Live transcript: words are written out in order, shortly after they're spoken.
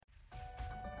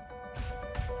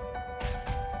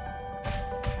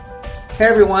Hey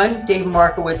everyone, Dave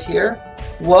Markowitz here.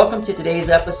 Welcome to today's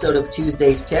episode of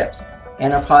Tuesday's Tips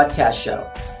and our podcast show.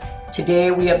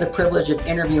 Today we have the privilege of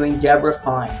interviewing Deborah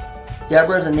Fine.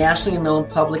 Deborah is a nationally known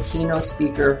public keynote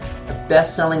speaker, a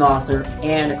best-selling author,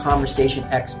 and a conversation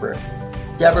expert.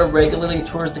 Deborah regularly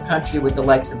tours the country with the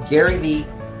likes of Gary Vee,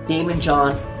 Daymond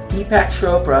John, Deepak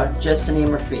Chopra, just to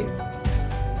name a few.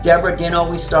 Deborah didn't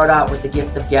always start out with the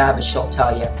gift of gab, as she'll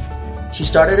tell you. She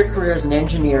started her career as an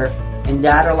engineer, and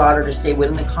that allowed her to stay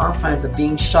within the confines of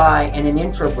being shy and an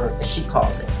introvert, as she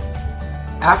calls it.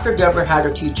 After Deborah had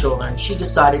her 2 children, she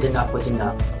decided enough was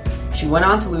enough. She went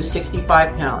on to lose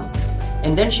 65 pounds,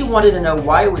 and then she wanted to know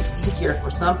why it was easier for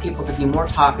some people to be more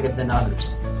talkative than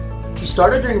others. She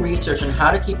started doing research on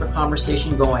how to keep a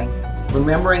conversation going,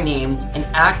 remembering names, and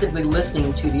actively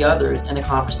listening to the others in a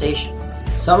conversation.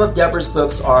 Some of Deborah's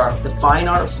books are The Fine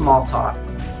Art of Small Talk,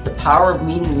 The Power of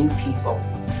Meeting New People,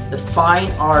 The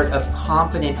Fine Art of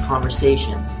Confident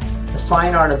Conversation, The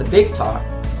Fine Art of the Big Talk,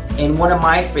 and one of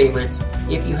my favorites,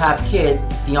 if you have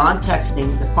kids, Beyond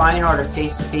Texting, The Fine Art of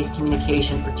Face-to-Face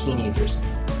Communication for Teenagers.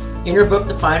 In her book,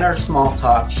 The Fine Art of Small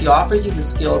Talk, she offers you the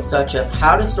skills such as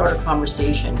how to start a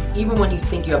conversation even when you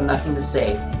think you have nothing to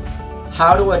say,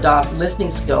 how to adopt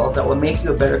listening skills that will make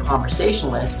you a better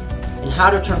conversationalist, and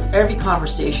how to turn every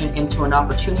conversation into an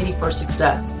opportunity for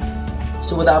success.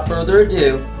 So without further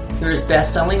ado, here is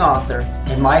best-selling author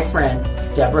and my friend,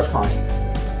 Deborah Fine.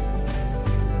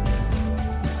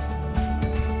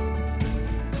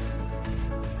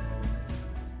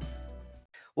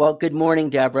 Well, good morning,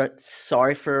 Deborah.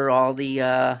 Sorry for all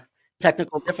the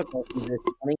technical difficulties this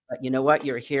morning, but you know what?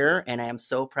 You're here, and I am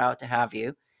so proud to have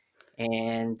you.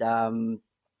 And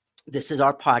this is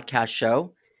our podcast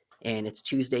show, and it's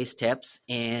Tuesday's Tips.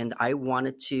 And I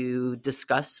wanted to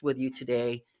discuss with you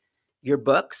today your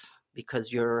books,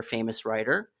 because you're a famous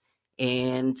writer.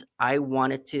 And I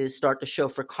wanted to start the show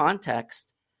for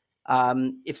context.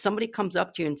 If somebody comes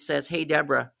up to you and says, "Hey,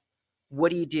 Deborah,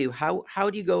 what do you do?" How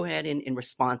do you go ahead and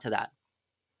respond to that?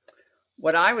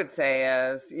 What I would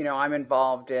say is, I'm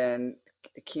involved in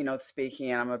keynote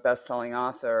speaking and I'm a best-selling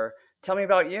author. Tell me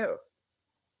about you.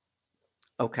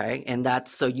 Okay, and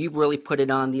that's so you really put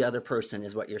it on the other person,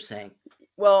 is what you're saying.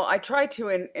 Well, I try to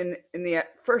in the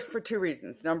first for 2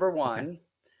 reasons. Number one,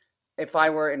 if I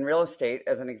were in real estate,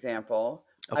 as an example,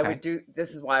 I would do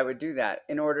this is why I would do that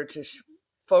in order to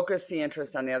focus the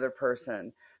interest on the other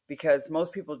person, because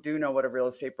most people do know what a real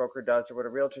estate broker does or what a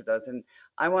realtor does, and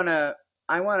I want to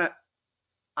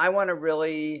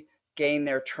really gain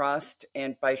their trust,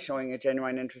 and by showing a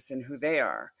genuine interest in who they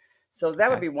are. So that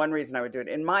would be one reason I would do it.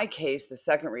 In my case, the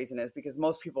second reason is because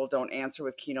most people don't answer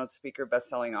with keynote speaker,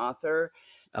 best-selling author.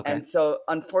 And so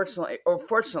unfortunately, or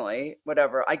fortunately,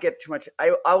 whatever, I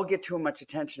will get too much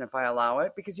attention if I allow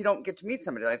it, because you don't get to meet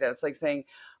somebody like that. It's like saying,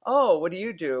 "Oh, what do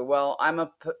you do?" "Well, I'm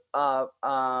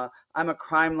a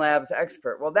crime labs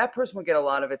expert." Well, that person will get a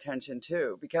lot of attention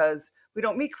too, because we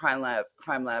don't meet crime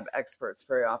lab experts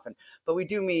very often, but we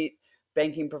do meet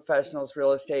banking professionals,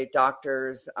 real estate,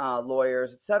 doctors,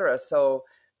 lawyers, etc. So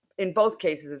in both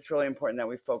cases, it's really important that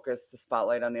we focus the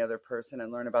spotlight on the other person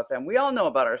and learn about them. We all know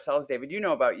about ourselves, David. You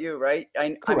know about you, right? I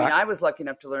mean, I was lucky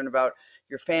enough to learn about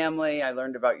your family. I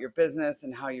learned about your business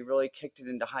and how you really kicked it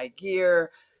into high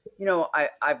gear.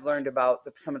 I've learned about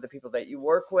some of the people that you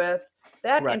work with.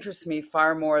 That interests me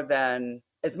far more than,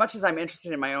 as much as I'm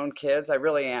interested in my own kids, I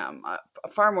really am,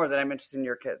 far more than I'm interested in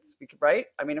your kids, right?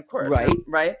 I mean, of course,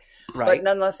 right? But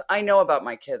nonetheless, I know about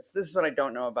my kids. This is what I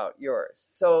don't know about yours.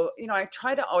 So, I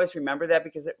try to always remember that,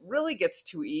 because it really gets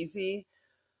too easy,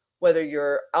 whether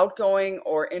you're outgoing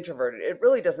or introverted. It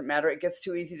really doesn't matter. It gets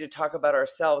too easy to talk about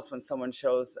ourselves when someone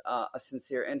shows a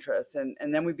sincere interest,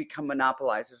 and then we become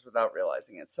monopolizers without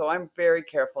realizing it. So I'm very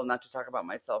careful not to talk about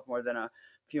myself more than a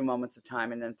few moments of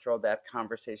time, and then throw that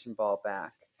conversation ball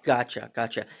back. Gotcha.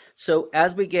 So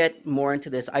as we get more into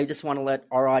this, I just want to let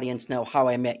our audience know how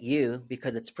I met you,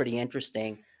 because it's pretty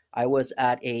interesting. I was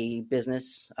at a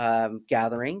business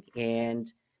gathering,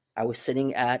 and I was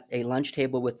sitting at a lunch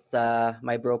table with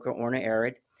my broker, Orna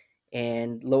Arid,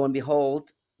 and lo and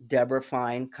behold, Deborah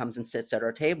Fine comes and sits at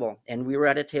our table. And we were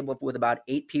at a table with about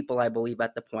 8 people, I believe,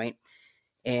 at the point.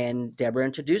 And Deborah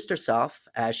introduced herself,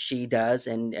 as she does.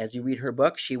 And as you read her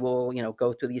book, she will,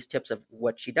 go through these tips of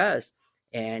what she does.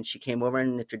 And she came over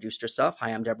and introduced herself. "Hi,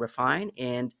 I'm Deborah Fine."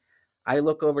 And I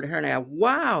look over to her and I go,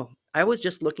 "Wow, I was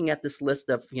just looking at this list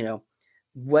of,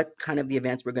 what kind of the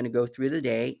events we're going to go through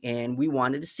today, and we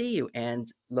wanted to see you."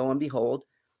 And lo and behold,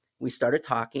 we started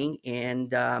talking,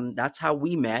 and that's how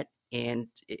we met. And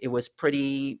it was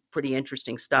pretty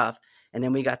interesting stuff. And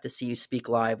then we got to see you speak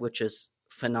live, which is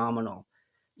phenomenal.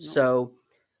 So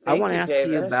I want to ask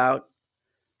you about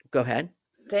Go ahead.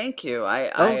 Thank you.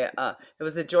 Oh, It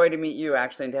was a joy to meet you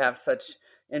actually, and to have such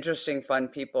interesting, fun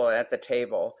people at the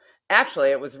table.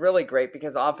 Actually, it was really great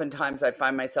because oftentimes I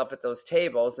find myself at those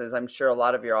tables, as I'm sure a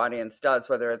lot of your audience does,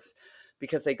 whether it's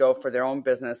because they go for their own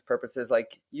business purposes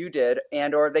like you did,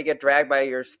 and or they get dragged by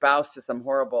your spouse to some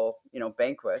horrible,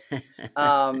 banquet.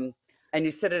 Um, and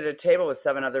you sit at a table with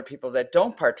seven other people that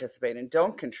don't participate and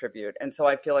don't contribute. And so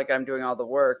I feel like I'm doing all the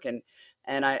work. And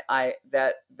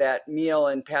that meal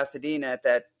in Pasadena at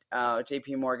that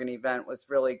JP Morgan event was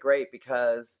really great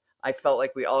because I felt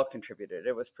like we all contributed.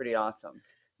 It was pretty awesome.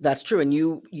 that's true. And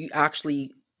you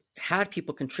actually had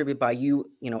people contribute by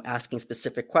asking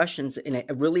specific questions. And it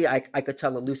really, I could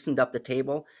tell it loosened up the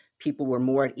table. People were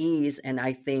more at ease. And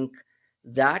I think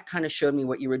that kind of showed me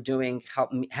what you were doing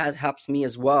helps me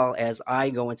as well as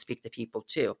I go and speak to people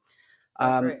too.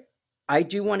 Great. I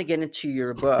do want to get into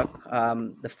your book,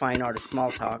 The Fine Art of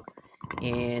Small Talk.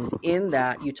 And in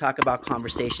that, you talk about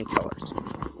conversation killers.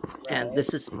 And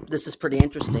this is pretty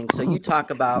interesting. So you talk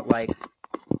about like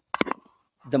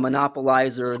the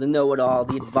monopolizer, the know-it-all,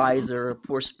 the advisor,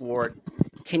 poor sport.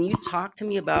 Can you talk to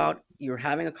me about, you're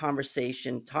having a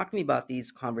conversation, talk to me about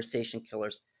these conversation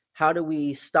killers. How do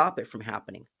we stop it from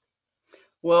happening?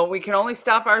 Well, we can only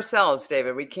stop ourselves,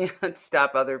 David. We can't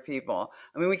stop other people.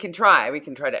 I mean, we can try. We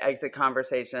can try to exit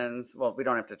conversations. Well, we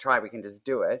don't have to try. We can just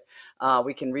do it.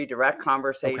 We can redirect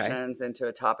conversations into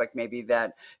a topic maybe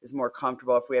that is more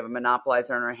comfortable. If we have a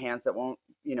monopolizer on our hands that won't,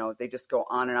 they just go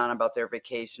on and on about their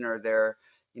vacation or their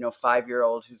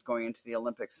 5-year-old who's going into the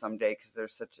Olympics someday because they're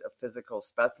such a physical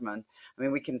specimen. I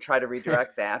mean, we can try to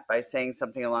redirect that by saying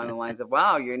something along the lines of,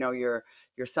 wow, your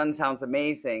son sounds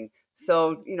amazing.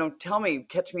 So,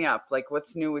 catch me up, like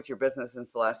what's new with your business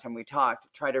since the last time we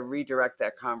talked, try to redirect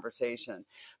that conversation.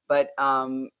 But,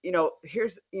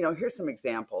 here's some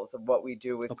examples of what we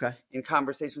do in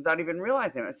conversation without even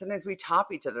realizing it. Sometimes we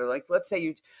top each other. Like, let's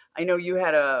say I know you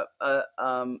had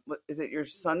is it your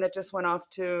son that just went off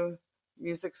to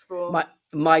music school?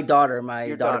 My daughter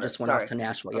just went off to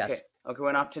Nashville. Yes. Okay.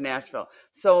 Went off to Nashville.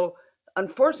 So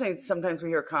unfortunately, sometimes we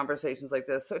hear conversations like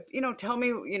this. So, tell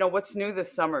me, what's new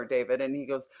this summer, David? And he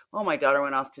goes, oh, my daughter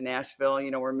went off to Nashville.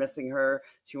 We're missing her.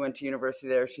 She went to university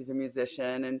there. She's a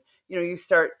musician. And, you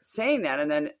start saying that. And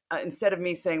then instead of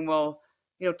me saying, well,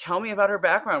 tell me about her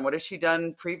background. What has she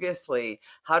done previously?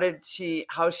 How's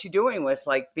she doing with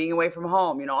like being away from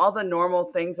home? All the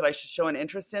normal things that I should show an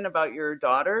interest in about your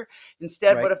daughter.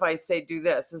 Instead, What if I say, do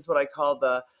this? This is what I call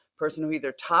the person who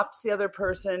either tops the other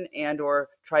person and or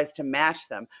tries to match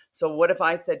them. So what if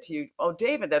I said to you, oh,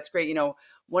 David, that's great.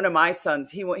 One of my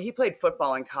sons, he played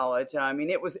football in college.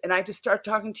 And I just start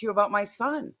talking to you about my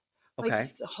son. Okay. Like,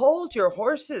 hold your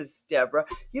horses, Deborah.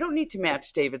 You don't need to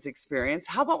match David's experience.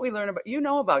 How about we learn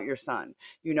about your son?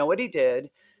 You know what he did.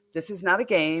 This is not a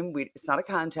game. It's not a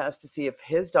contest to see if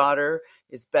his daughter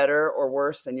is better or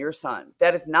worse than your son.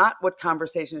 That is not what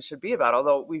conversations should be about.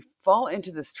 Although we fall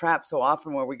into this trap so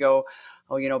often where we go,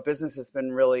 oh, business has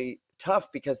been really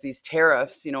tough because these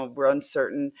tariffs, we're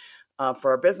uncertain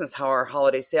for our business, how our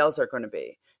holiday sales are going to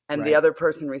be. And the other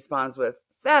person responds with,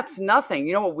 that's nothing.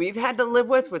 You know what we've had to live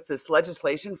with this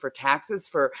legislation for taxes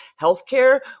for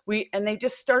healthcare? And they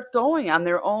just start going on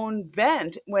their own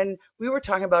vent when we were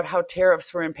talking about how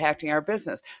tariffs were impacting our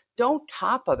business. Don't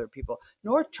top other people,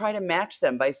 nor try to match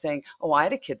them by saying, oh, I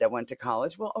had a kid that went to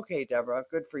college. Well, okay, Deborah,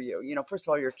 good for you. First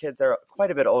of all, your kids are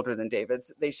quite a bit older than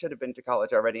David's. They should have been to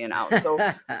college already and out. So,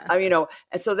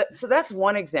 and so that's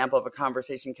one example of a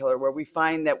conversation killer where we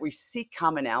find that we seek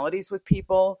commonalities with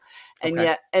people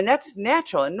and that's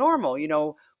natural and normal.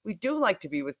 We do like to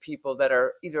be with people that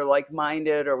are either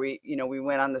like-minded or we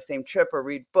went on the same trip or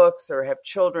read books or have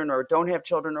children or don't have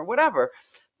children or whatever.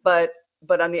 But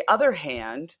on the other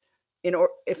hand,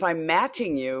 if I'm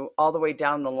matching you all the way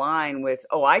down the line with,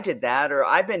 oh, I did that, or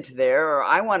I've been to there, or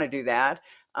I want to do that,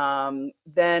 then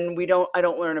I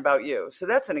don't learn about you. So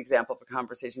that's an example of a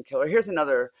conversation killer. Here's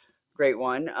another great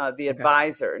one, the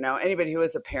advisor. Now, anybody who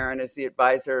is a parent is the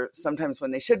advisor, sometimes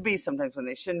when they should be, sometimes when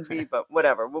they shouldn't be, but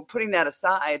whatever. Well, putting that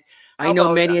aside. I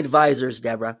know many advisors,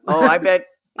 Deborah. Oh,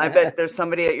 I bet there's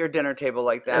somebody at your dinner table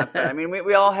like that. But I mean,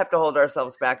 we all have to hold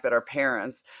ourselves back that are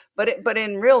parents. But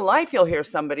in real life, you'll hear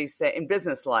somebody say, in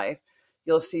business life,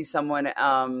 you'll see someone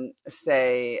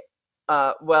say,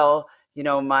 well,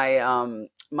 my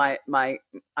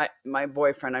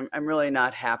boyfriend, I'm really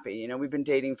not happy. We've been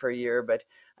dating for a year, but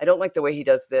I don't like the way he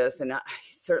does this. And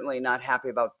he's certainly not happy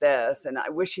about this. And I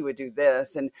wish he would do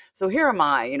this. And so here am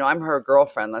I, I'm her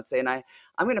girlfriend, let's say, and I'm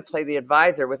going to play the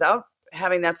advisor without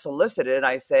having that solicited.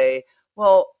 I say,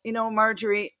 well,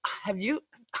 Marjorie, have you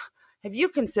have you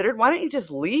considered, why don't you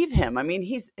just leave him? I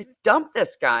mean, dump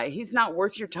this guy. He's not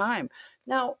worth your time.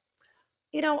 Now,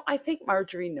 I think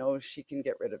Marjorie knows she can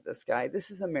get rid of this guy.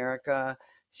 This is America.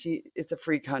 It's a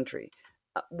free country.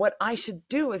 What I should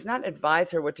do is not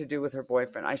advise her what to do with her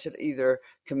boyfriend. I should either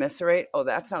commiserate. Oh,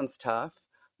 that sounds tough.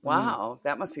 Wow,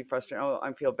 that must be frustrating. Oh,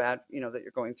 I feel bad, that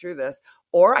you're going through this.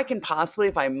 Or I can possibly,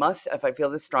 if I feel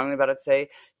this strongly about it, say,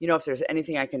 if there's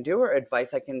anything I can do or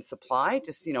advice I can supply,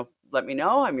 just, let me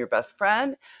know. I'm your best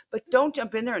friend. But don't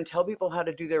jump in there and tell people how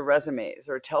to do their resumes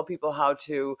or tell people how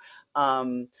to,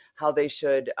 how they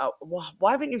should,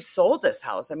 why haven't you sold this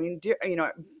house? I mean,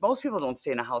 most people don't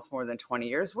stay in a house more than 20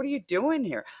 years. What are you doing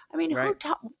here? I mean, Right.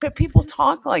 People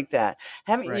talk like that.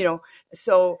 Right.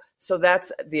 So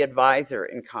that's the advisor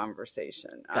in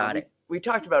conversation. Got it. We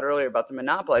talked about earlier about the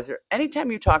monopolizer. Anytime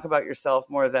you talk about yourself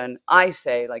more than, I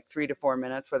say, like 3 to 4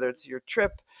 minutes, whether it's your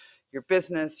trip, your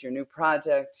business, your new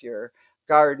project, your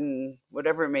garden,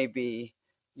 whatever it may be,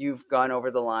 you've gone over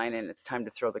the line and it's time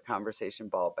to throw the conversation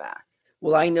ball back.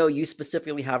 Well, I know you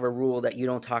specifically have a rule that you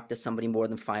don't talk to somebody more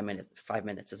than 5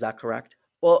 minutes. Is that correct?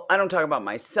 Well, I don't talk about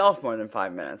myself more than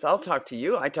 5 minutes. I'll talk to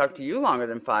you. I talk to you longer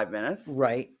than 5 minutes.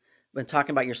 Right. When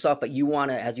talking about yourself, but you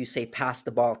want to, as you say, pass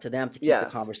the ball to them to keep the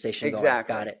conversation going.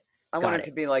 Exactly. Got it. I want it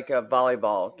to be like a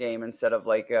volleyball game instead of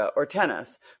or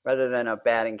tennis, rather than a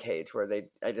batting cage where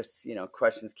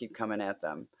questions keep coming at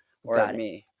them or at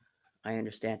me. I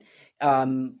understand.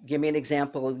 Give me an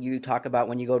example. You talk about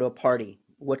when you go to a party.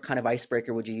 What kind of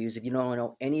icebreaker would you use if you don't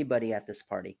know anybody at this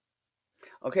party?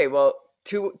 Okay, well,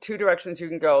 two directions you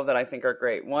can go that I think are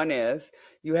great. One is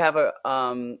you have a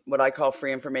what I call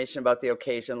free information about the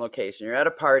occasion, location. You're at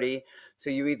a party, so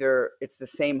it's the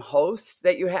same host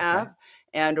that you have,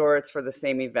 and or it's for the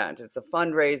same event. It's a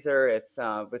fundraiser. It's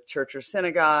with church or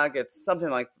synagogue. It's something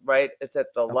like it's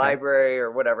at the library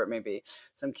or whatever it may be,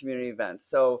 some community event.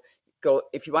 So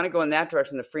if you want to go in that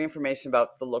direction, the free information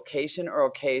about the location or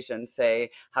occasion.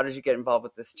 Say, how did you get involved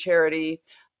with this charity?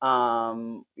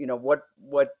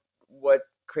 What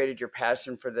created your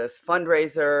passion for this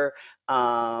fundraiser?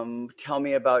 Tell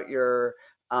me about your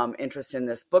interest in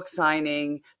this book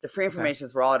signing. The free information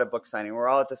is we're all at a book signing. We're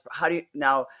all at this. How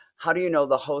do you know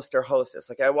the host or hostess?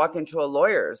 Like I walk into a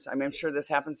lawyer's. I mean, I'm sure this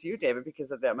happens to you, David, because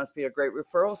that must be a great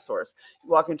referral source. You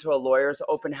walk into a lawyer's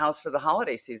open house for the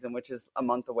holiday season, which is a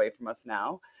month away from us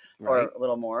now, or a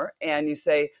little more. And you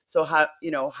say, so how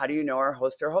do you know our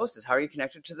host or hostess? How are you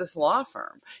connected to this law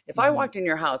firm? If I walked in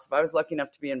your house, if I was lucky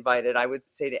enough to be invited, I would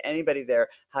say to anybody there,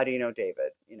 how do you know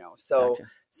David?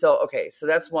 Okay, so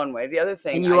that's one way. The other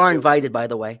thing, and you are invited, by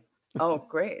the way. Oh,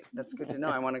 great. That's good to know.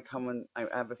 I want to come when I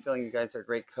have a feeling you guys are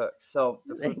great cooks. So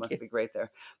the food must be great there.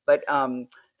 But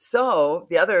so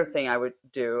the other thing I would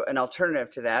do, an alternative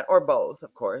to that, or both,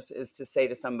 of course, is to say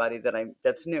to somebody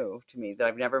that's new to me, that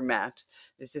I've never met,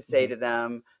 is to say to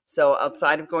them, so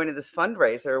outside of going to this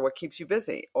fundraiser, what keeps you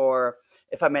busy? Or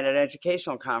if I'm at an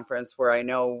educational conference where I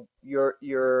know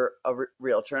you're a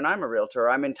realtor and I'm a realtor, or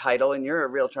I'm in title and you're a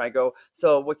realtor, I go,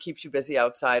 so what keeps you busy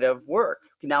outside of work?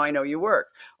 Now I know you work.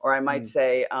 Or I might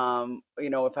say,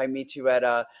 if I meet you at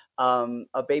a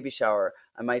baby shower,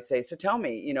 I might say, so tell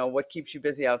me, what keeps you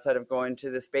busy outside of going to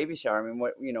this baby shower? I mean,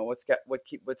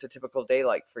 what's a typical day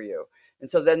like for you? And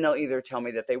so then they'll either tell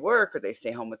me that they work or they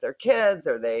stay home with their kids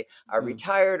or they are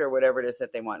retired or whatever it is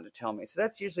that they want to tell me. So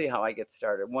that's usually how I get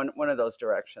started. One of those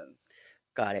directions.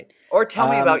 Got it. Or tell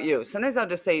me about you. Sometimes I'll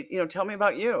just say, tell me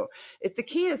about you. The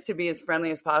key is to be as friendly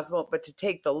as possible, but to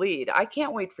take the lead. I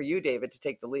can't wait for you, David, to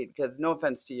take the lead because no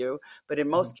offense to you, but in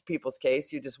most people's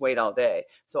case, you just wait all day.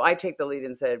 So I take the lead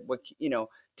and said,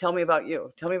 tell me about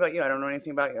you. Tell me about you. I don't know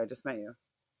anything about you. I just met you.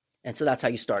 And so that's how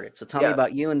you started. So tell me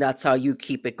about you, and that's how you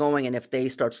keep it going. And if they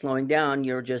start slowing down,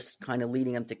 you're just kind of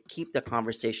leading them to keep the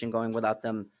conversation going without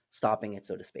them stopping it,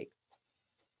 so to speak.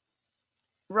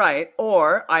 Right.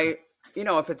 Or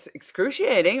if it's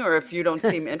excruciating or if you don't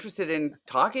seem interested in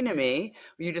talking to me,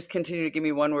 you just continue to give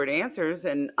me one-word answers.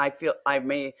 And I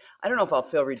don't know if I'll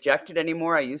feel rejected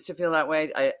anymore. I used to feel that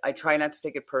way. I try not to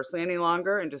take it personally any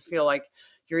longer and just feel like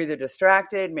you're either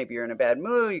distracted, maybe you're in a bad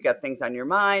mood, you got things on your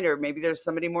mind, or maybe there's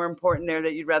somebody more important there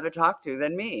that you'd rather talk to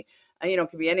than me. And, it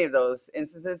could be any of those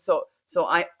instances. So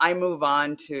I move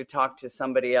on to talk to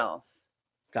somebody else.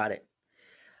 Got it.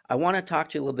 I want to talk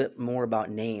to you a little bit more about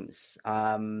names.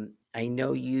 I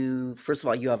know first of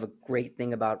all, you have a great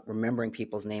thing about remembering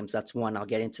people's names. That's one. I'll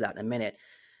get into that in a minute.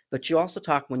 But you also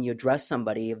talk when you address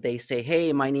somebody, if they say,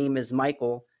 hey, my name is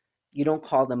Michael, you don't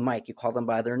call them Mike, you call them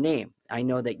by their name. I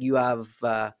know that you have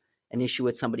an issue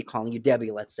with somebody calling you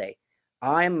Debbie, let's say.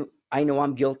 I know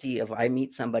I'm guilty of, I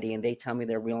meet somebody and they tell me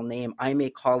their real name, I may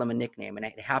call them a nickname. And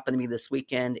it happened to me this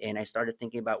weekend, and I started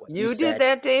thinking about what you You did said.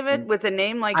 that, David, And with a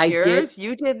name like I did. yours?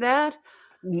 You did that?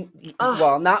 Oh,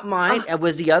 Well, not mine. oh, It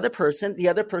was the other person. The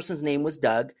other person's name was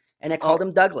Doug, and I called oh,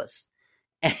 him Douglas.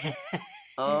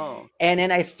 oh. And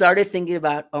then I started thinking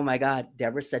about, oh my God,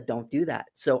 Deborah said don't do that.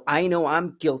 So I know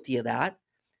I'm guilty of that.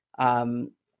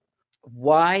 Um,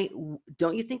 why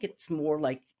don't you think it's more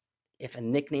like if a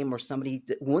nickname or somebody,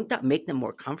 wouldn't that make them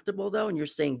more comfortable though? And you're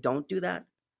saying don't do that?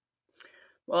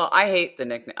 Well, I hate the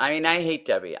nickname. I mean, I hate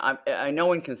Debbie. I no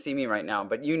one can see me right now,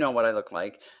 but you know what I look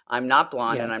like. I'm not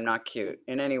blonde and I'm Yes. not cute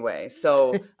in any way.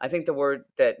 So I think the word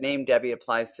that name Debbie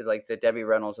applies to like the Debbie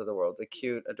Reynolds of the world, the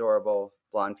cute, adorable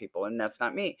blonde people, and that's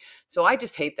not me. So I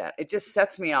just hate that. It just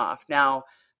sets me off. Now,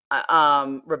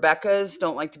 Rebecca's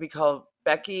don't like to be called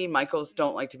Becky. Michael's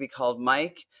don't like to be called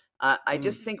Mike. I Mm,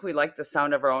 just think we like the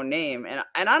sound of our own name, and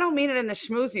I don't mean it in the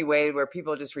schmoozy way where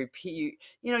people just repeat you.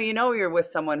 You know, you're with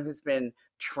someone who's been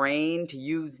trained to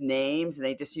use names and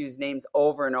they just use names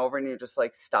over and over and you're just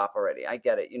like, stop already. I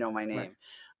get it. You know my right, name.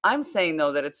 I'm saying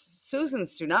though that it's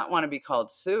Susans do not want to be called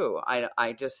Sue.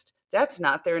 I just, that's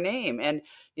not their name. And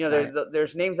right.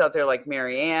 there's names out there like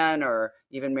Mary Ann or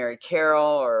even Mary Carol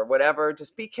or whatever.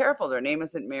 Just be careful. Their name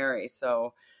isn't Mary.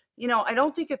 So, I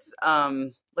don't think it's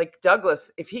like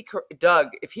Douglas. Doug,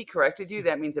 if he corrected you,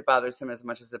 that means it bothers him as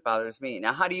much as it bothers me.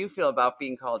 Now, how do you feel about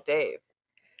being called Dave?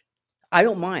 I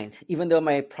don't mind. Even though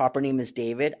my proper name is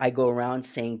David, I go around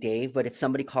saying Dave, but if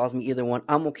somebody calls me either one,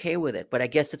 I'm okay with it. But I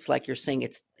guess it's like you're saying,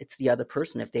 it's the other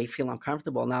person if they feel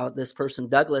uncomfortable. Now this person,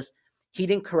 Douglas, he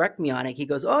didn't correct me on it. He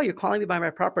goes, "Oh, you're calling me by my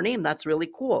proper name. That's really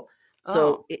cool."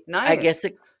 So Oh, nice.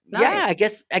 yeah, Nice. I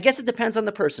guess it depends on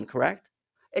the person, correct?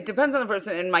 It depends on the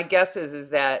person, and my guess is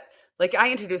that like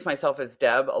I introduce myself as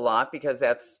Deb a lot because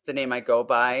that's the name I go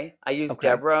by. I use Okay.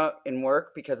 Deborah in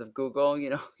work because of Google.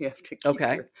 You have to keep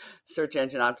Okay. your search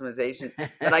engine optimization.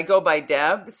 But I go by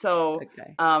Deb. So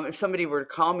Okay. if somebody were to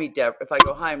call me Deb, if I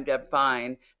go, "Hi, I'm Deb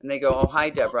Fine," and they go, "Oh, hi,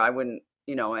 Deborah," I wouldn't,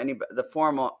 any the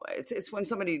formal. It's when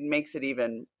somebody makes it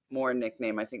even more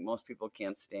nickname. I think most people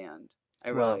can't stand. I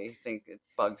Well, really think it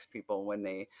bugs people when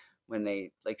they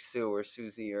like Sue or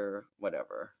Susie or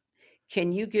whatever.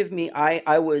 can you give me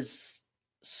I was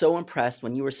so impressed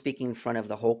when you were speaking in front of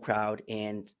the whole crowd,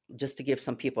 and just to give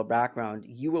some people background,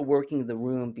 you were working the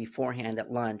room beforehand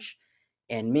at lunch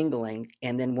and mingling,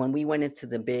 and then when we went into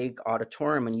the big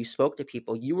auditorium and you spoke to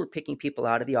people, you were picking people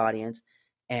out of the audience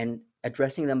and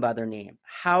addressing them by their name.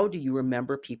 How do you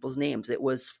remember people's names? It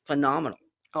was phenomenal.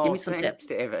 Give Oh, me some thanks, tips.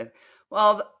 David.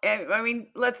 Well, I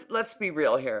mean, let's be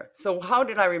real here. So, how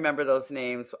did I remember those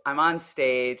names? I'm on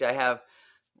stage. I have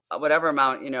whatever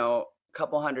amount, a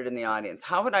couple hundred in the audience.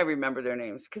 How would I remember their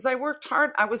names? Because I worked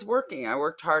hard. I was working. I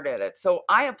worked hard at it. So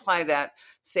I apply that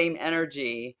same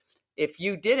energy. If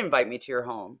you did invite me to your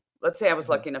home, let's say I was Mhm.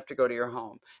 lucky enough to go to your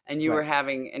home and you were Right.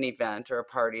 having an event or a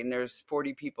party and there's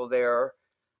 40 people there,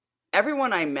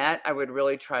 everyone I met, I would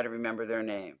really try to remember their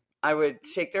name. I would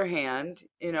shake their hand,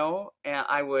 and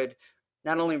I would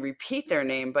not only repeat their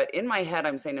name, but in my head,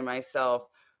 I'm saying to myself,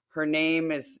 her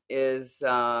name is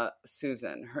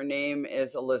Susan. Her name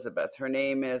is Elizabeth. Her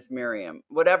name is Miriam.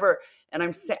 Whatever, and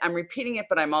I'm repeating it,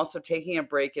 but I'm also taking a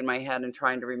break in my head and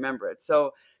trying to remember it.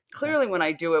 So Okay. clearly, when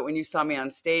I do it, when you saw me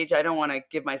on stage, I don't want to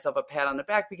give myself a pat on the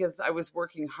back because I was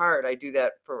working hard. I do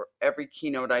that for every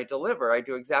keynote I deliver. I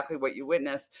do exactly what you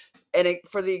witnessed, and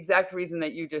for the exact reason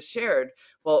that you just shared.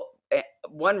 Well,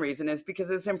 one reason is because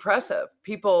it's impressive.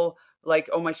 People like,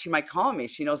 oh my, she might call me.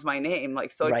 She knows my name.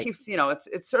 Like, so it Right. keeps,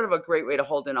 it's sort of a great way to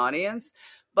hold an audience.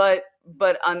 But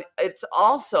it's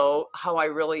also how I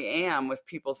really am with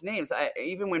people's names.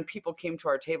 Even when people came to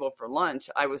our table for lunch,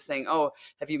 I was saying, "Oh,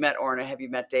 have you met Orna? Have you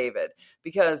met David?"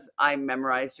 Because I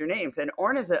memorized your names, and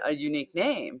Orna is a unique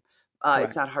name.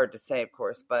 It's Correct. not hard to say, of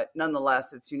course, but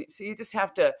nonetheless, it's unique. So you just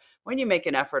have to, when you make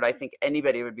an effort, I think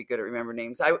anybody would be good at remember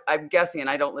names. I'm guessing, and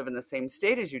I don't live in the same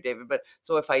state as you, David, but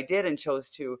so if I did and chose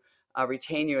to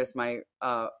retain you as my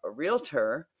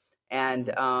realtor, and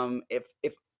Mhm.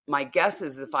 if my guess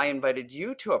is if I invited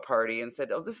you to a party and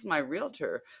said, "Oh, this is my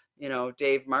realtor,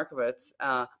 Dave Markovitz,"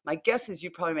 my guess is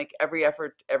you probably make every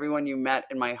effort, everyone you met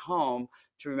in my home,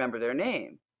 to remember their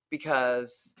name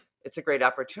because it's a great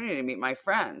opportunity to meet my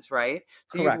friends, right?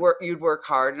 So Correct. you'd work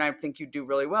hard, and I think you'd do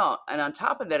really well. And on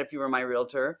top of that, if you were my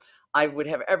realtor, I would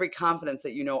have every confidence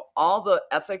that you know all the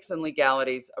ethics and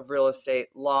legalities of real estate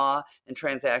law and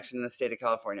transaction in the state of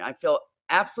California. I feel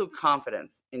absolute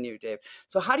confidence in you, Dave.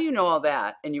 So how do you know all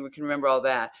that and you can remember all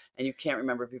that and you can't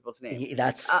remember people's names? It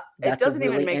That's a doesn't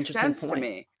even really make interesting sense to point.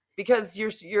 me because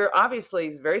you're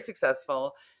obviously very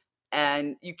successful.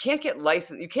 and you can't get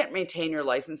licensed. You can't maintain your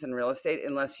license in real estate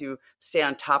unless you stay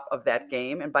on top of that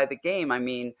game. And by the game, I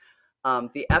mean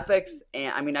the ethics.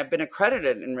 And I mean, I've been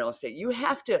accredited in real estate. You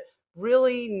have to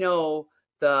really know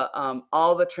the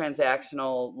all the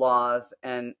transactional laws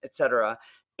and et cetera.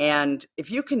 And if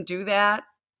you can do that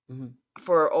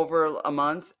for over a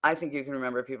month, I think you can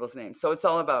remember people's names. So it's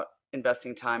all about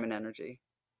investing time and energy.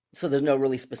 So there's no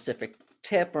really specific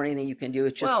tip or anything you can do.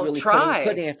 It's just really try.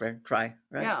 Putting effort. Try,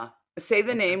 right? Yeah. Say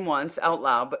the name once out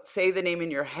loud, but say the name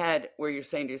in your head where you're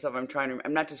saying to yourself,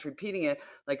 I'm not just repeating it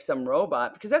like some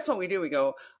robot, because that's what we do. We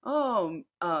go, oh,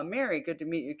 Mary, good to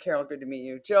meet you. Carol, good to meet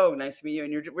you. Joe, nice to meet you.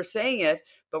 And we're saying it,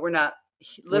 but we're not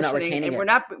listening, and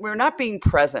we're not being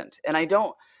present. And I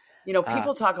don't,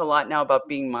 people talk a lot now about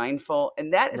being mindful,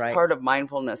 and that is part of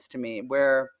mindfulness to me,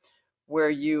 where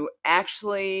you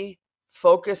actually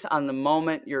focus on the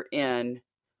moment you're in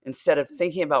instead of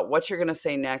thinking about what you're going to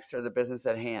say next or the business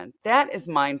at hand. That is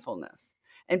mindfulness.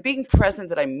 And being present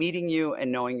that I'm meeting you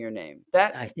and knowing your name.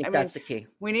 I think that's the key.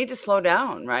 We need to slow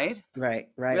down, right? Right.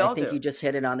 I think you just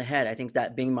hit it on the head. I think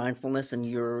that being mindfulness and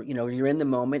you're in the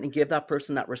moment, and give that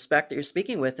person that respect that you're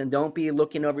speaking with, and don't be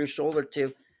looking over your shoulder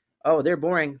to, oh, they're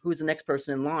boring. Who's the next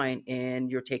person in line? And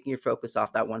you're taking your focus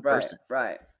off that one person.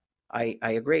 Right. I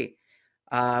agree.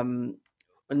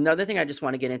 Another thing I just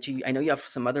want to get into, I know you have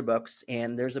some other books,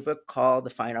 and there's a book called The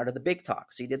Fine Art of the Big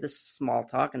Talk. So you did the small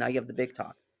talk, and now you have the big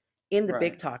talk. In the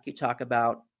big talk, you talk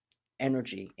about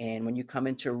energy. And when you come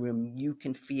into a room, you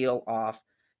can feed off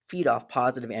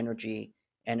positive energy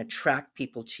and attract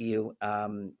people to you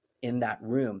in that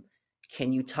room.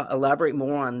 Can you elaborate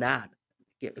more on that?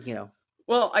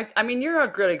 Well, I mean, you're a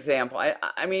good example.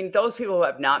 I mean, those people who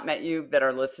have not met you that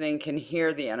are listening can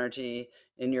hear the energy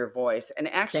in your voice. And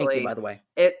actually, thank you, by the way.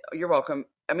 You're welcome.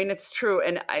 I mean, it's true.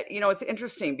 And it's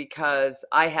interesting because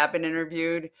I have been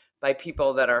interviewed by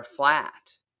people that are flat.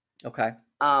 Okay.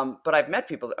 But I've met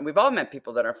people, and we've all met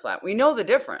people that are flat. We know the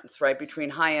difference, right,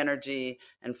 between high energy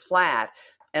and flat.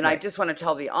 And I just want to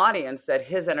tell the audience that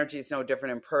his energy is no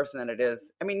different in person than it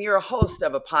is. I mean, you're a host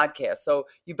of a podcast, so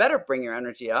you better bring your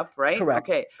energy up, right? Correct.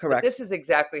 Okay. Correct. But this is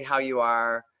exactly how you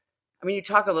are. I mean, you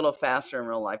talk a little faster in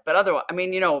real life, but otherwise, I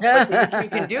mean, but you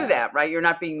can do that, right? You're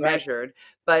not being measured,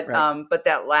 but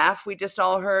that laugh we just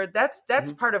all heard,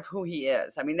 that's part of who he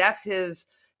is. I mean, that's his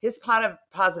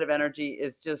positive energy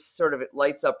is just sort of, it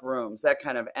lights up rooms, that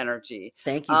kind of energy.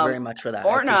 Thank you very much for that. I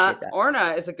appreciate that.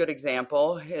 Orna is a good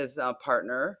example. His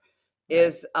partner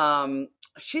is,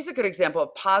 she's a good example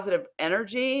of positive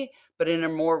energy, but in a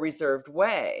more reserved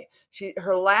way.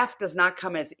 Her laugh does not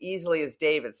come as easily as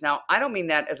David's. Now, I don't mean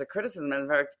that as a criticism. In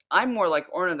fact, I'm more like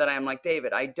Orna than I am like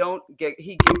David.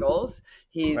 He giggles.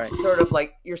 He's sort of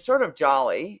like, you're sort of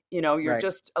jolly, you're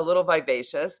just a little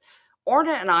vivacious.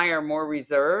 Orna and I are more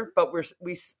reserved, but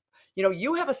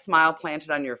you have a smile planted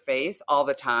on your face all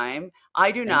the time.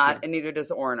 I do not, and neither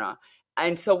does Orna.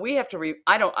 And so we have to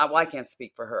I can't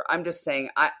speak for her. I'm just saying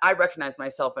I recognize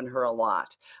myself in her a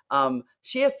lot.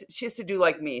 She has to do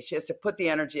like me. She has to put the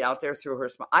energy out there through her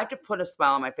smile. I have to put a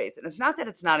smile on my face. And it's not that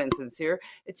it's not insincere.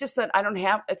 It's just that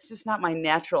it's just not my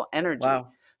natural energy. Wow.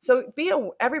 So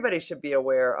everybody should be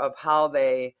aware of how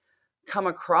they come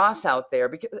across out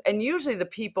there, and usually the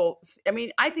people, I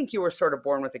mean, I think you were sort of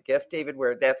born with a gift, David,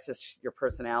 where that's just your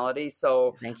personality.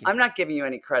 So I'm not giving you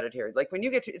any credit here. Like when you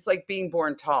get to, it's like being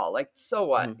born tall, like, so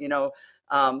what,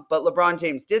 but LeBron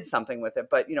James did something with it.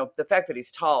 But, the fact that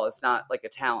he's tall is not like a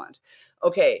talent.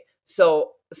 Okay.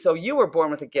 So you were born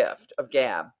with a gift of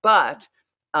gab, but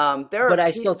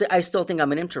I still think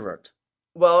I'm an introvert.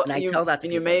 Well, and I tell that to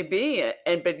people. You may be,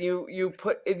 but you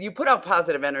put out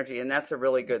positive energy, and that's a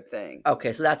really good thing.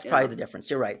 Okay, so that's probably the difference.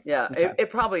 You're right. Yeah, okay. It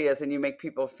probably is, and you make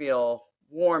people feel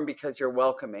warm because you're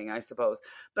welcoming, I suppose.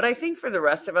 But I think for the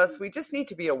rest of us, we just need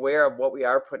to be aware of what we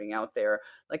are putting out there.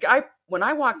 Like when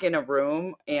I walk in a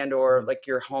room or like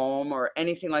your home or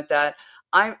anything like that,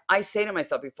 I say to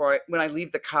myself when I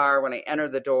leave the car, when I enter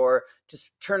the door,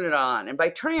 just turn it on. And by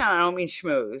turning it on, I don't mean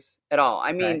schmooze at all.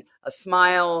 I mean a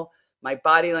smile. My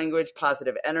body language,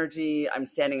 positive energy. I'm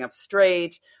standing up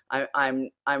straight.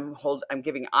 I'm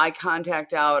giving eye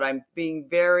contact out. I'm being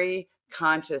very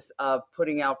conscious of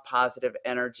putting out positive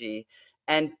energy,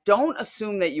 and don't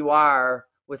assume that you are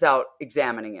without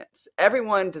examining it.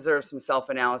 Everyone deserves some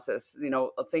self-analysis.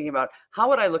 Thinking about, how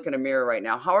would I look in a mirror right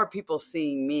now? How are people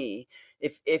seeing me?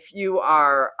 If you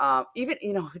are even,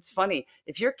 it's funny,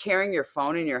 if you're carrying your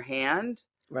phone in your hand,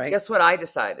 guess what I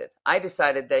decided? I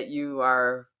decided that you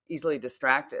are easily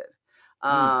distracted.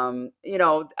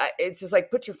 It's just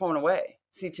like, put your phone away.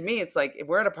 See, to me, it's like, if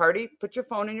we're at a party, put your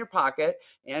phone in your pocket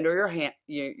or your hand,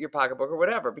 your pocketbook or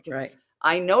whatever, because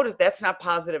I noticed that's not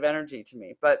positive energy to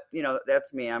me. But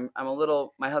that's me. I'm a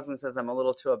little. My husband says I'm a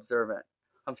little too observant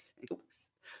of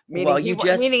things. Well,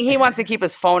 Meaning he wants to keep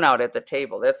his phone out at the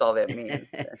table. That's all that means.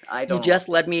 I don't. You just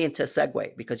led me into a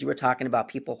segue because you were talking about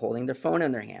people holding their phone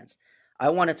in their hands. I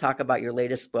want to talk about your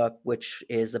latest book, which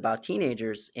is about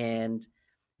teenagers and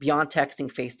beyond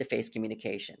texting, face-to-face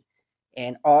communication.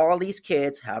 And all these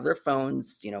kids have their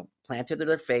phones, planted to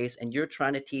their face, and you're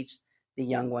trying to teach the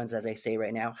young ones, as I say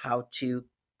right now, how to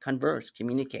converse,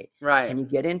 communicate. Right. Can you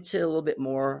get into a little bit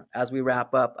more as we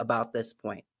wrap up about this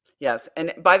point? Yes.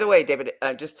 And by the way, David,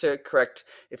 just to correct,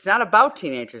 it's not about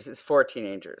teenagers. It's for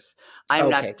teenagers. I'm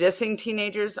not dissing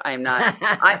teenagers. I'm not.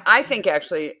 I think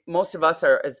actually most of us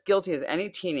are as guilty as any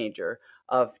teenager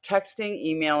of texting,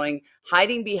 emailing,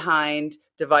 hiding behind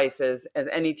devices as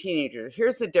any teenager.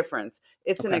 Here's the difference.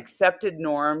 It's an accepted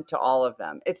norm to all of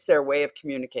them. It's their way of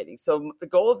communicating. So the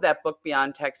goal of that book,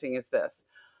 Beyond Texting,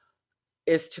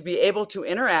 is to be able to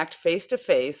interact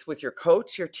face-to-face with your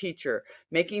coach, your teacher,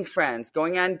 making friends,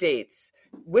 going on dates,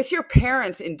 with your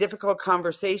parents in difficult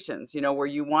conversations, where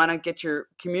you want to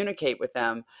communicate with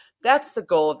them. That's the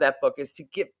goal of that book, is to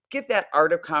give that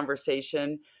art of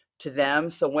conversation to them.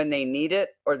 So when they need it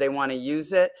or they want to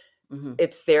use it,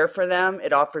 it's there for them.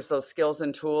 It offers those skills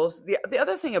and tools. The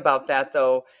other thing about that,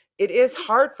 though, it is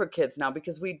hard for kids now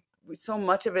because so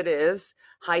much of it is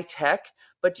high tech.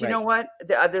 But you know what?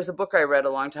 There's a book I read a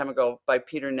long time ago by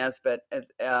Peter Nesbitt.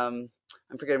 I'm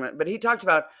forgetting it, but he talked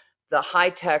about the high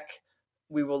tech.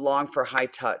 We will long for high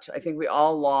touch. I think we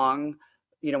all long.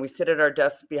 We sit at our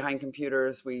desks behind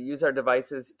computers. We use our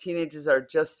devices. Teenagers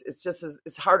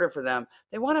it's harder for them.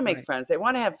 They want to make friends. They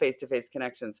want to have face-to-face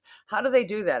connections. How do they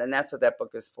do that? And that's what that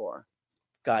book is for.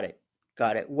 Got it.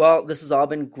 Well, this has all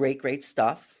been great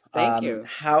stuff. Thank you.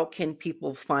 How can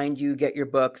people find you, get your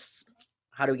books?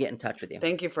 How do we get in touch with you?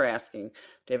 Thank you for asking,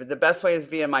 David. The best way is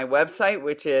via my website,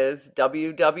 which is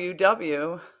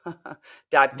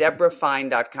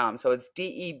www.debrafine.com. So it's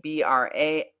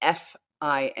DEBRAFINE,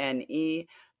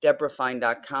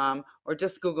 debrafine.com, or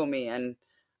just Google me. And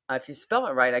if you spell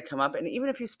it right, I come up. And even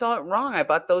if you spell it wrong, I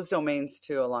bought those domains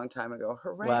too a long time ago.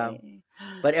 Hooray. Wow.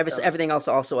 But everything else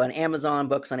also on Amazon,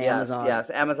 books on Amazon.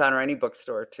 Yes, Amazon or any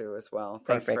bookstore too as well.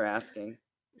 Thanks for asking.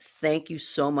 Thank you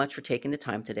so much for taking the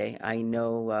time today. I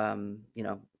know,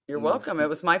 You're welcome. It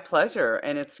was my pleasure.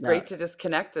 And it's great to just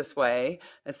connect this way.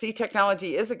 And see,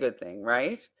 technology is a good thing,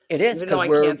 right? It is, because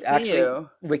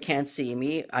we can't see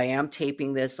me. I am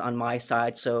taping this on my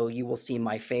side, so you will see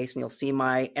my face and you'll see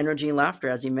my energy and laughter,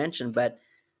 as you mentioned. But,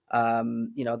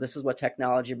 this is what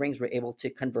technology brings. We're able to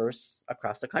converse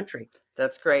across the country.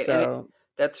 That's great. So,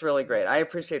 that's really great. I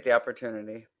appreciate the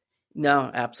opportunity.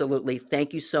 No, absolutely.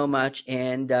 Thank you so much.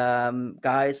 And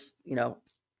guys,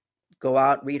 go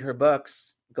out, read her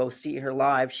books, go see her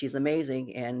live. She's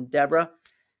amazing. And Deborah,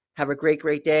 have a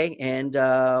great day. And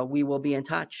we will be in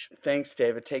touch. Thanks,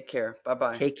 David. Take care.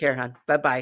 Bye-bye. Take care, hon. Bye-bye.